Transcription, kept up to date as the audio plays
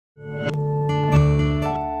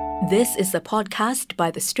This is a podcast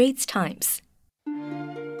by the Straits Times.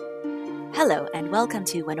 Hello and welcome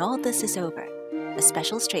to When All This Is Over, a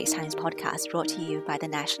special Straits Times podcast brought to you by the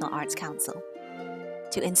National Arts Council.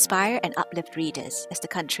 To inspire and uplift readers as the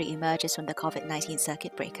country emerges from the COVID-19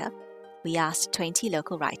 circuit breaker, we asked 20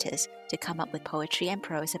 local writers to come up with poetry and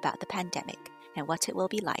prose about the pandemic and what it will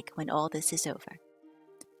be like when all this is over.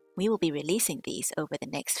 We will be releasing these over the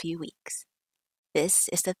next few weeks. This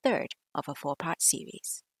is the third of a 4-part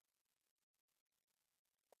series.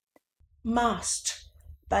 Masked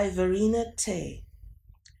by Verena Tay.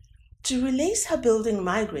 To release her building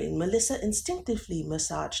migraine, Melissa instinctively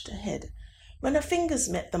massaged her head. When her fingers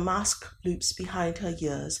met the mask loops behind her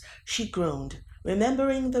ears, she groaned,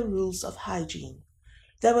 remembering the rules of hygiene.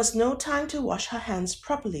 There was no time to wash her hands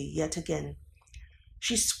properly yet again.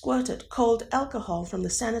 She squirted cold alcohol from the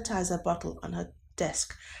sanitizer bottle on her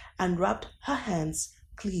desk and rubbed her hands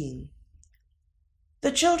clean.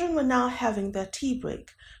 The children were now having their tea break,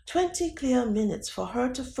 20 clear minutes for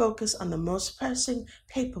her to focus on the most pressing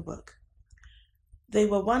paperwork. They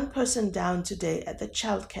were one person down today at the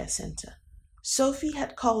childcare center. Sophie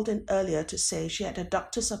had called in earlier to say she had a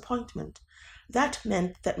doctor's appointment. That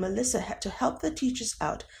meant that Melissa had to help the teachers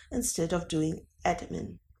out instead of doing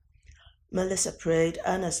admin. Melissa prayed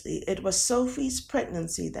earnestly it was Sophie's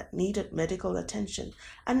pregnancy that needed medical attention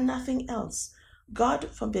and nothing else. God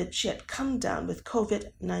forbid she had come down with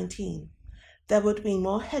COVID-19. There would be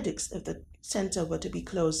more headaches if the center were to be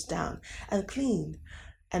closed down and cleaned,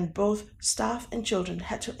 and both staff and children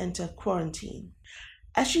had to enter quarantine.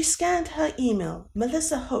 As she scanned her email,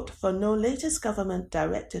 Melissa hoped for no latest government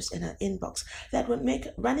directives in her inbox that would make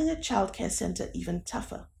running a childcare center even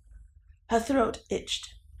tougher. Her throat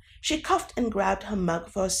itched. She coughed and grabbed her mug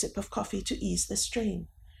for a sip of coffee to ease the strain.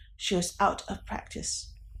 She was out of practice.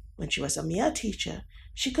 When she was a mere teacher,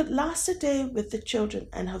 she could last a day with the children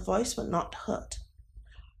and her voice would not hurt.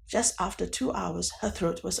 Just after 2 hours, her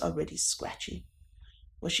throat was already scratchy.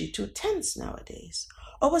 Was she too tense nowadays?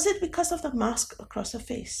 Or was it because of the mask across her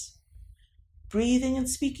face? Breathing and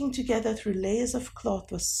speaking together through layers of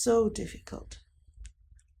cloth was so difficult.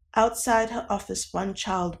 Outside her office, one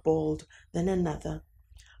child bawled, then another.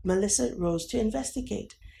 Melissa rose to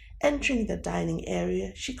investigate. Entering the dining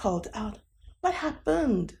area, she called out, "What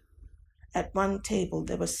happened?" At one table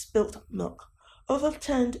there was spilt milk,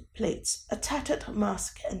 overturned plates, a tattered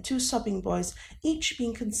mask, and 2 sobbing boys, each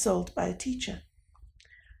being consoled by a teacher.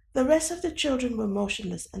 The rest of the children were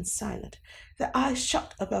motionless and silent, their eyes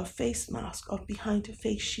shut above face masks or behind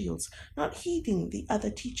face shields, not heeding the other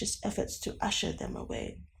teachers' efforts to usher them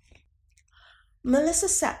away. Melissa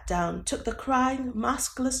sat down, took the crying,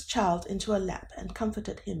 maskless child into her lap and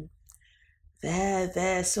comforted him. There,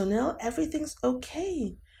 Sunil, everything's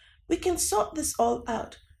okay. We can sort this all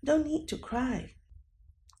out. No need to cry."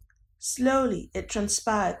 Slowly, it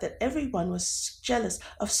transpired that everyone was jealous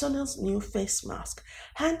of Sunil's new face mask,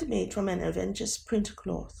 handmade from an Avengers print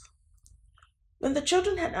cloth. When the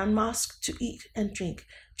children had unmasked to eat and drink,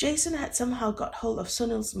 Jason had somehow got hold of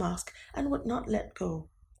Sunil's mask and would not let go.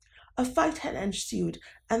 A fight had ensued,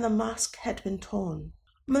 and the mask had been torn.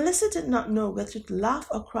 Melissa did not know whether to laugh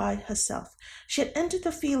or cry herself. She had entered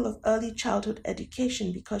the field of early childhood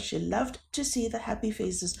education because she loved to see the happy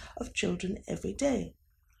faces of children every day.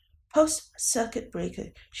 Post-circuit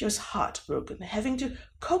breaker, she was heartbroken, having to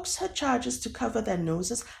coax her charges to cover their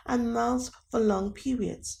noses and mouths for long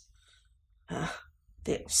periods.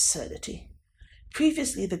 The absurdity.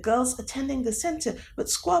 Previously, the girls attending the center would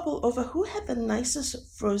squabble over who had the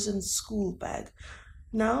nicest frozen school bag.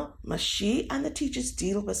 Now, must she and the teachers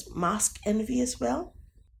deal with mask envy as well?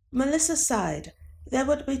 Melissa sighed. There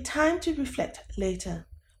would be time to reflect later.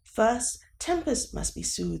 First, tempers must be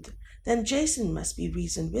soothed. Then Jason must be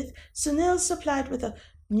reasoned with, Sunil supplied with a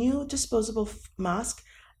new disposable mask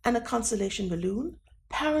and a consolation balloon,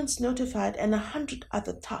 parents notified, and 100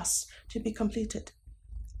 other tasks to be completed.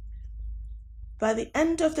 By the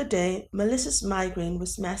end of the day, Melissa's migraine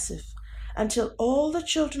was massive. Until all the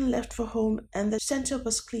children left for home and the center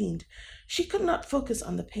was cleaned, she could not focus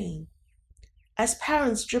on the pain. As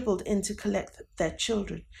parents dribbled in to collect their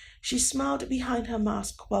children, she smiled behind her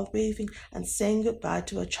mask while waving and saying goodbye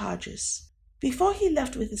to her charges. Before he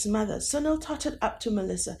left with his mother, Sunil tottered up to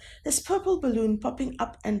Melissa, his purple balloon popping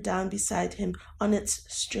up and down beside him on its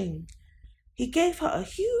string. He gave her a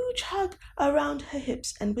huge hug around her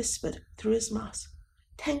hips and whispered through his mask,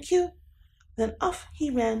 "Thank you." Then off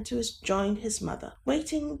he ran to join his mother,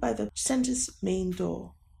 waiting by the center's main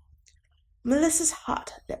door. Melissa's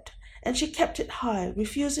heart leapt, and she kept it high,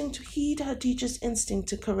 refusing to heed her teacher's instinct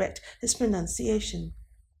to correct his pronunciation.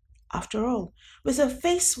 After all, with her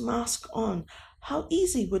face mask on, How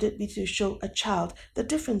easy would it be to show a child the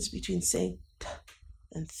difference between saying t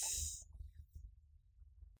and th?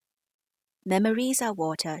 Memories Are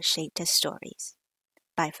Water Shaped as Stories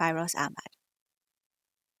by Fairoz Ahmad.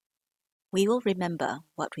 We will remember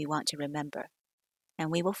what we want to remember, and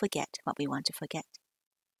we will forget what we want to forget.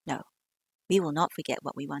 No, we will not forget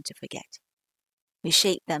what we want to forget. We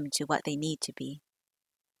shape them to what they need to be.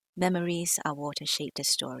 Memories are water shaped as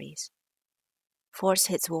stories. Force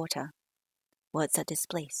hits water. Words are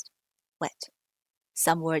displaced, wet.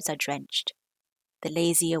 Some words are drenched. The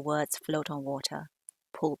lazier words float on water,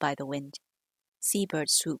 pulled by the wind.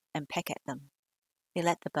 Seabirds swoop and peck at them. They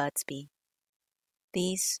let the birds be.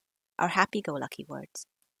 These are happy-go-lucky words.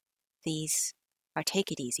 These are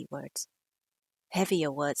take-it-easy words.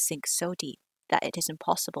 Heavier words sink so deep that it is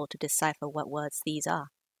impossible to decipher what words these are,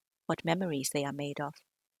 what memories they are made of.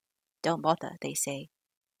 Don't bother, they say.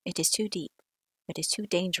 It is too deep. It is too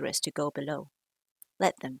dangerous to go below.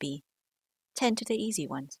 Let them be. Tend to the easy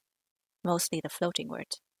ones, mostly the floating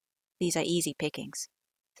words. These are easy pickings.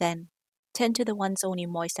 Then, tend to the ones only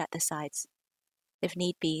moist at the sides. If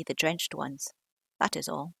need be, the drenched ones. That is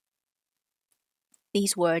all.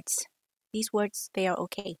 These words, they are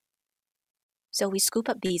okay. So we scoop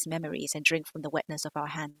up these memories and drink from the wetness of our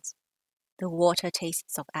hands. The water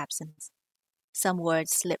tastes of absence. Some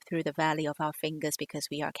words slip through the valley of our fingers because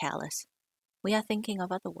we are careless. We are thinking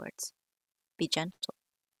of other words. Be gentle.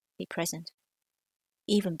 Be present.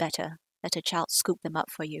 Even better, let a child scoop them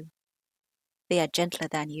up for you. They are gentler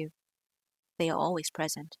than you. They are always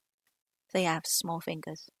present. They have small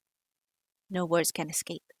fingers. No words can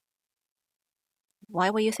escape.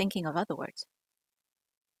 Why were you thinking of other words?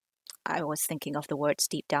 I was thinking of the words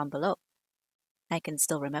deep down below. I can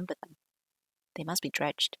still remember them. They must be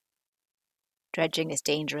dredged. Dredging is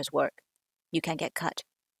dangerous work. You can get cut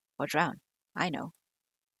or drown. I know.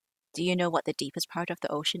 Do you know what the deepest part of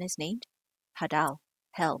the ocean is named? Hadal,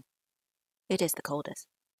 hell. It is the coldest.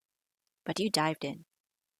 But you dived in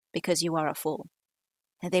because you are a fool.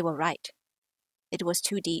 And they were right. It was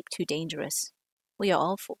too deep, too dangerous. We are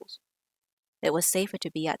all fools. It was safer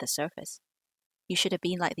to be at the surface. You should have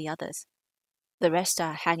been like the others. The rest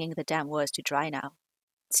are hanging the damn words to dry now.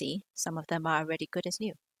 See, some of them are already good as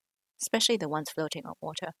new, especially the ones floating on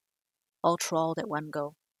water. All trawled at one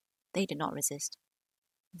go. They did not resist.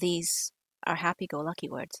 These are happy-go-lucky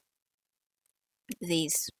words.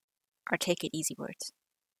 These are take-it-easy words.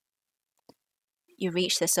 You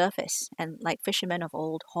reach the surface and, like fishermen of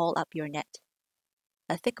old, haul up your net.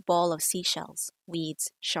 A thick ball of seashells,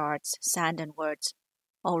 weeds, shards, sand and words,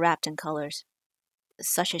 all wrapped in colors.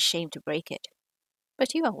 Such a shame to break it.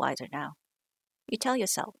 But you are wiser now. You tell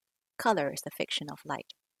yourself, color is the fiction of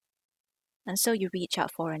light. And so you reach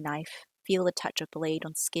out for a knife, feel the touch of blade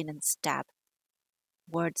on skin and stab.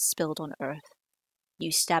 Words spilled on earth.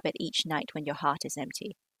 You stab it each night when your heart is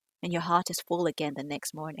empty, and your heart is full again the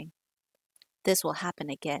next morning. This will happen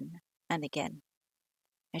again and again.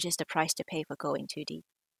 It is the price to pay for going too deep.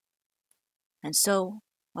 And so,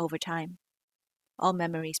 over time, all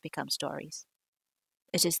memories become stories.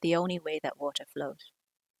 It is the only way that water flows.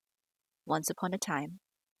 Once upon a time,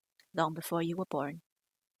 long before you were born,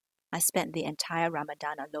 I spent the entire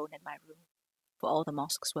Ramadan alone in my room, for all the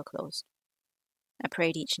mosques were closed. I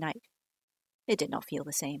prayed each night. It did not feel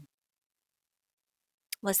the same.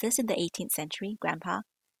 Was this in the 18th century, Grandpa,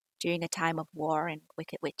 during a time of war and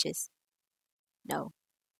wicked witches? No.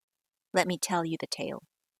 Let me tell you the tale.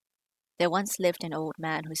 There once lived an old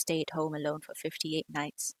man who stayed home alone for 58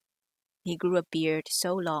 nights. He grew a beard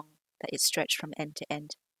so long that it stretched from end to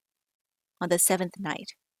end. On the 7th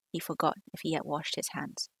night, he forgot if he had washed his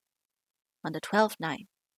hands. On the 12th night,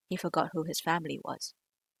 he forgot who his family was.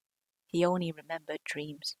 He only remembered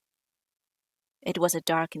dreams. It was a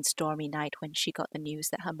dark and stormy night when she got the news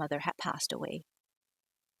that her mother had passed away.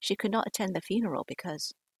 She could not attend the funeral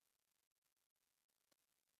because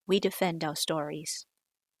we defend our stories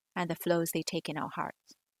and the flows they take in our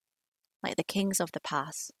hearts. Like the kings of the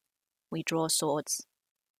past, we draw swords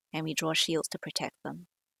and we draw shields to protect them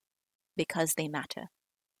because they matter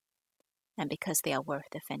and because they are worth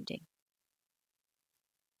defending.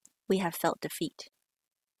 We have felt defeat.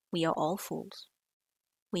 We are all fools.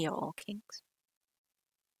 We are all kings.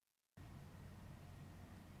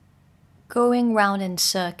 Going Round in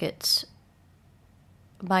Circuits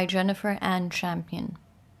by Jennifer Ann Champion.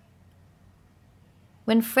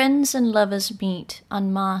 When friends and lovers meet,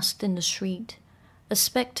 unmasked in the street, a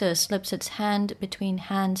spectre slips its hand between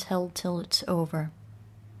hands held till it's over.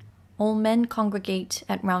 All men congregate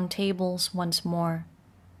at round tables once more,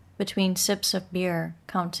 between sips of beer,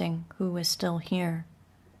 counting who is still here.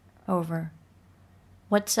 Over.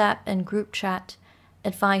 WhatsApp and group chat,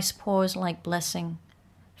 advice pours like blessing.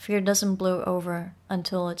 Fear doesn't blow over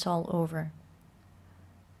until it's all over.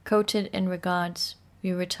 Coated in regards,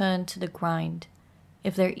 we return to the grind,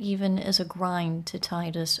 if there even is a grind to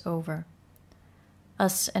tide us over.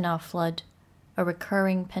 Us and our flood, a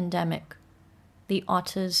recurring pandemic. The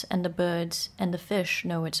otters and the birds and the fish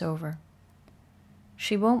know it's over.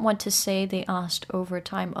 She won't want to say they asked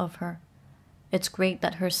overtime of her. It's great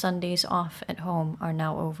that her Sundays off at home are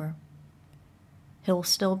now over. He'll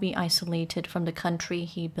still be isolated from the country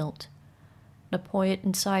he built, the poet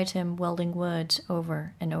inside him welding words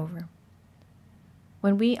over and over.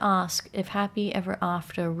 When we ask if happy ever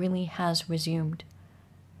after really has resumed,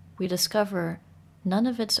 we discover none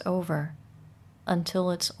of it's over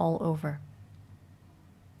until it's all over.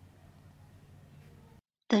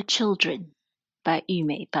 The Children by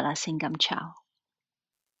Yu-Mei Balasingamchow.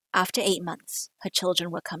 After 8 months, her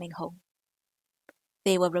children were coming home.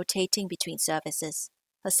 They were rotating between services,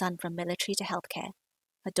 her son from military to healthcare,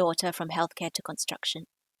 her daughter from healthcare to construction,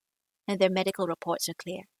 and their medical reports were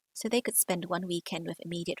clear, so they could spend one weekend with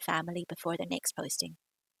immediate family before their next posting.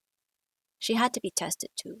 She had to be tested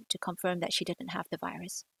too, to confirm that she didn't have the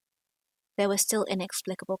virus. There were still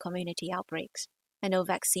inexplicable community outbreaks, and no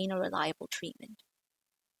vaccine or reliable treatment.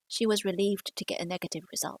 She was relieved to get a negative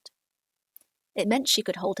result. It meant she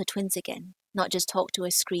could hold her twins again, not just talk to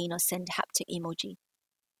a screen or send haptic emoji,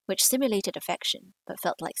 which simulated affection but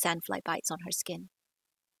felt like sandfly bites on her skin.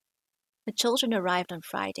 The children arrived on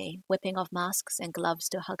Friday, whipping off masks and gloves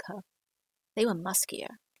to hug her. They were muskier,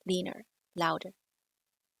 leaner, louder.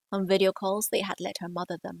 On video calls, they had let her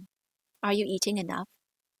mother them. Are you eating enough?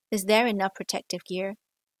 Is there enough protective gear?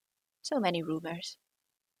 So many rumors.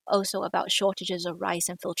 Also about shortages of rice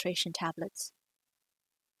and filtration tablets.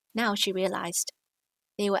 Now she realized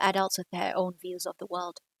they were adults with their own views of the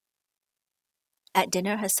world. At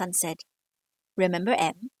dinner, her son said, "Remember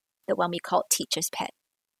M, the one we called teacher's pet?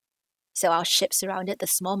 So our ship surrounded the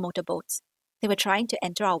small motorboats. They were trying to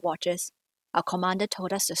enter our waters. Our commander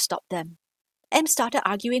told us to stop them. M started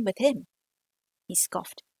arguing with him." He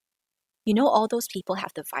scoffed. "You know all those people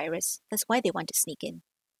have the virus. That's why they want to sneak in.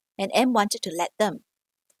 And M wanted to let them.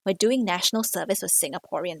 We're doing national service for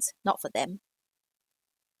Singaporeans, not for them."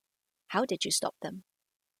 "How did you stop them?"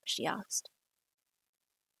 she asked.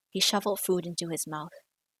 He shoveled food into his mouth.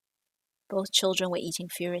 Both children were eating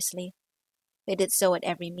furiously. They did so at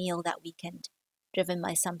every meal that weekend, driven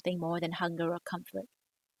by something more than hunger or comfort.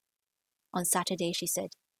 On Saturday, she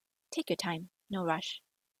said, "Take your time, no rush."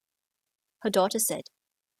 Her daughter said,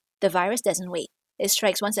 "The virus doesn't wait. It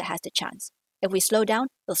strikes once it has the chance. If we slow down,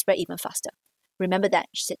 it'll spread even faster. Remember that,"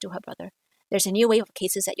 she said to her brother. "There's a new wave of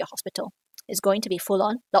cases at your hospital. It's going to be full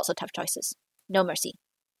on, lots of tough choices. No mercy."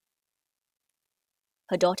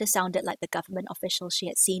 Her daughter sounded like the government officials she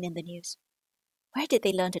had seen in the news. Where did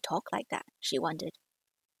they learn to talk like that, she wondered.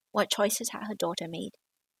 What choices had her daughter made?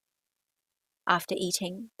 After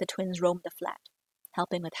eating, the twins roamed the flat,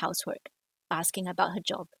 helping with housework, asking about her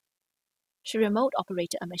job. She remote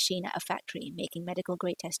operated a machine at a factory making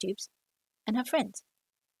medical-grade test tubes. And her friends.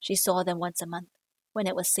 She saw them once a month, when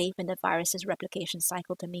it was safe in the virus's replication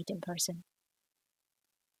cycle to meet in person.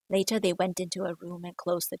 Later, they went into a room and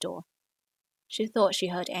closed the door. She thought she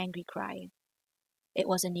heard angry crying. It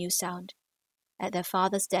was a new sound. At their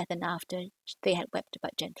father's death and after, they had wept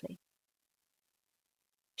but gently.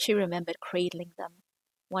 She remembered cradling them,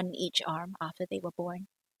 one in each arm after they were born.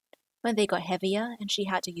 When they got heavier and she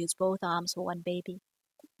had to use both arms for one baby,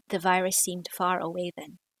 the virus seemed far away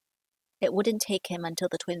then. It wouldn't take him until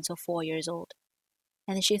the twins were 4 years old.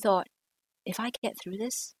 And she thought, if I get through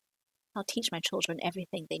this, I'll teach my children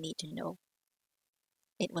everything they need to know.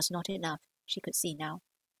 It was not enough, she could see now.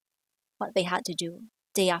 What they had to do,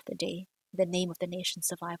 day after day, in the name of the nation's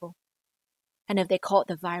survival. And if they caught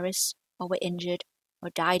the virus, or were injured, or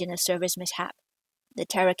died in a service mishap, the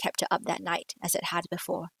terror kept her up that night as it had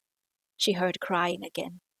before. She heard crying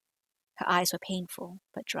again. Her eyes were painful,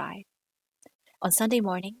 but dry. On Sunday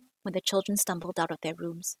morning, when the children stumbled out of their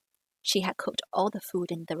rooms, she had cooked all the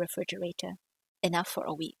food in the refrigerator, enough for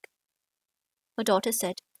a week. Her daughter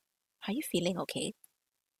said, "Are you feeling okay?"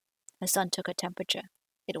 Her son took her temperature.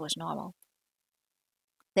 It was normal.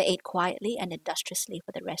 They ate quietly and industriously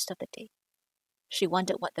for the rest of the day. She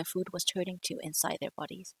wondered what the food was turning to inside their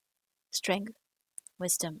bodies. Strength,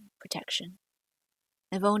 wisdom, protection.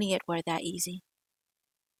 If only it were that easy.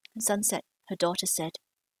 At sunset, her daughter said,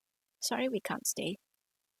 "Sorry we can't stay."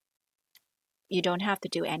 "You don't have to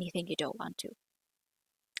do anything you don't want to."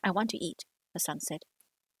 "I want to eat," her son said.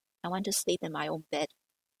 "I want to sleep in my own bed.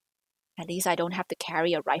 At least I don't have to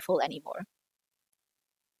carry a rifle anymore."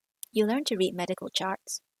 You learn to read medical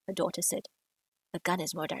charts, her daughter said. A gun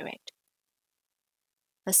is more direct.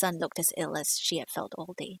 Her son looked as ill as she had felt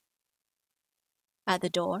all day. At the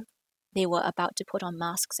door, they were about to put on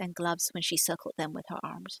masks and gloves when she circled them with her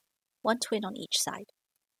arms, one twin on each side.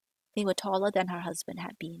 They were taller than her husband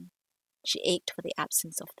had been. She ached for the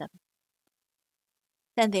absence of them.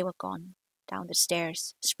 Then they were gone, down the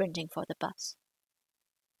stairs, sprinting for the bus.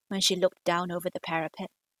 When she looked down over the parapet,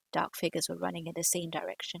 dark figures were running in the same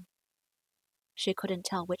direction. She couldn't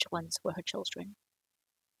tell which ones were her children.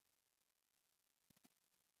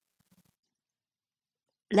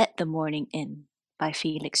 Let the Morning In by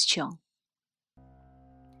Felix Cheong.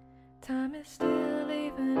 Time is still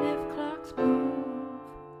even if clocks move.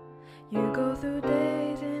 You go through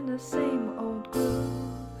days in the same old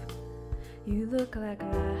groove. You look like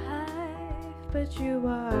life, but you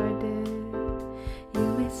are dead. You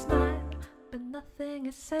may smile, but nothing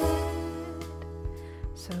is said.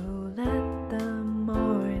 So let the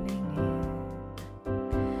morning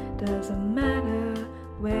in. Doesn't matter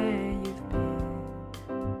where you've been.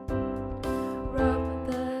 Rub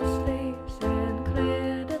the sleeves and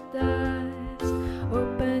clear the dust.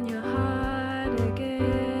 Open your heart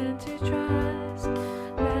again to trust.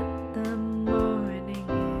 Let the morning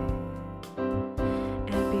in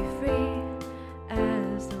and be free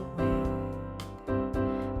as the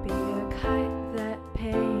wind. Be a kite that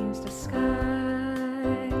paints the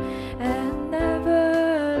sky and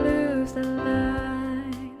never lose the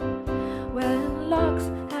line. When locks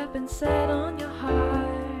have been set on your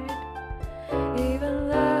heart, even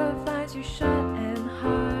love finds you shut and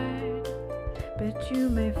hard, but you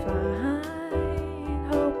may find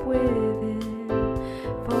hope within.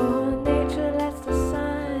 For nature lets the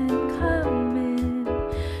sun come in.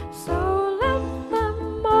 So let the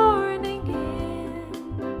morning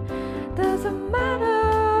in. Doesn't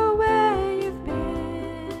matter where you've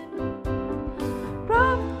been.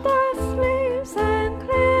 Roll the sleeves and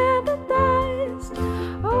clear the dust.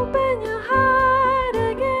 Open your heart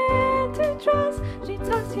again to trust. She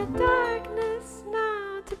tucks your darkness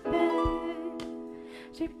now to bed.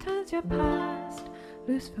 She turns your past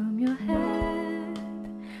loose from your head.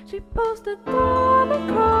 She pulls the dawn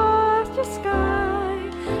across your sky,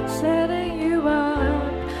 setting you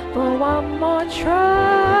up for one more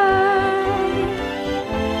try.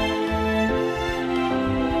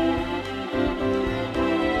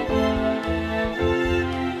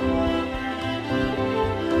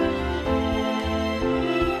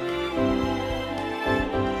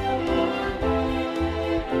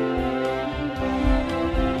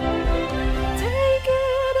 Take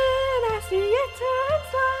it in as the year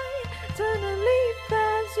turns light. Turn a leaf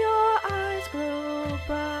as your eyes grow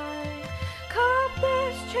bright. Carve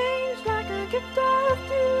this change like a gift of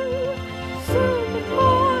dew. Soon the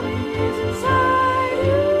morning is inside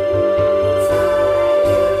you. Inside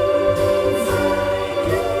you. Inside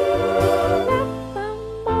you. Let the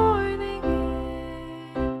morning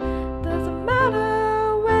in. Doesn't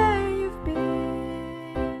matter where you've been.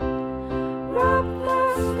 Rub the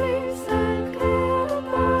sleeves and clear the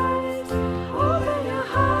dust. Open your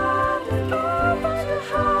heart and open your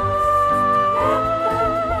heart. Let the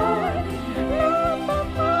morning,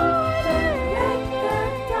 let the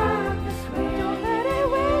darkness win. Don't let it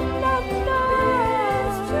win the night.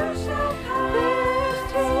 This too shall pass. This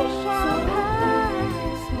too shall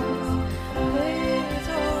pass. It's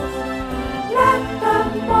over. Let the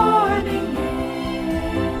morning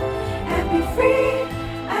in and be free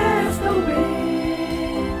as the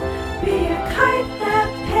wind. Be a kite that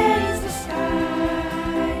paints the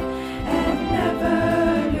sky and never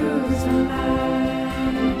lose a line.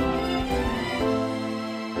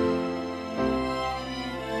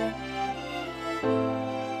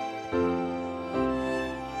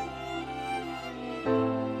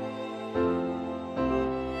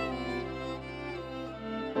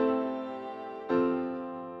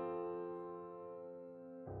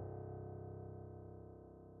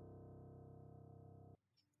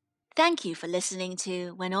 Thank you for listening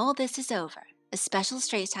to When All This Is Over, a special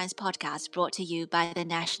Straits Times podcast brought to you by the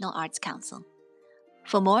National Arts Council.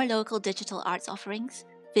 For more local digital arts offerings,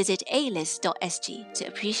 visit alist.sg to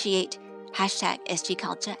appreciate #SG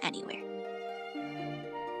Culture anywhere.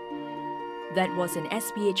 That was an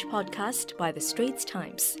SPH podcast by the Straits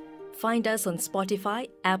Times. Find us on Spotify,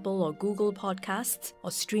 Apple or Google Podcasts, or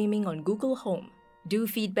streaming on Google Home. Do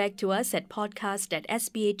feedback to us at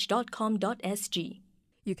podcast@sph.com.sg.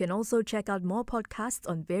 You can also check out more podcasts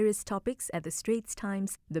on various topics at the Straits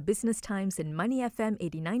Times, the Business Times and Money FM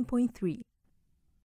 89.3.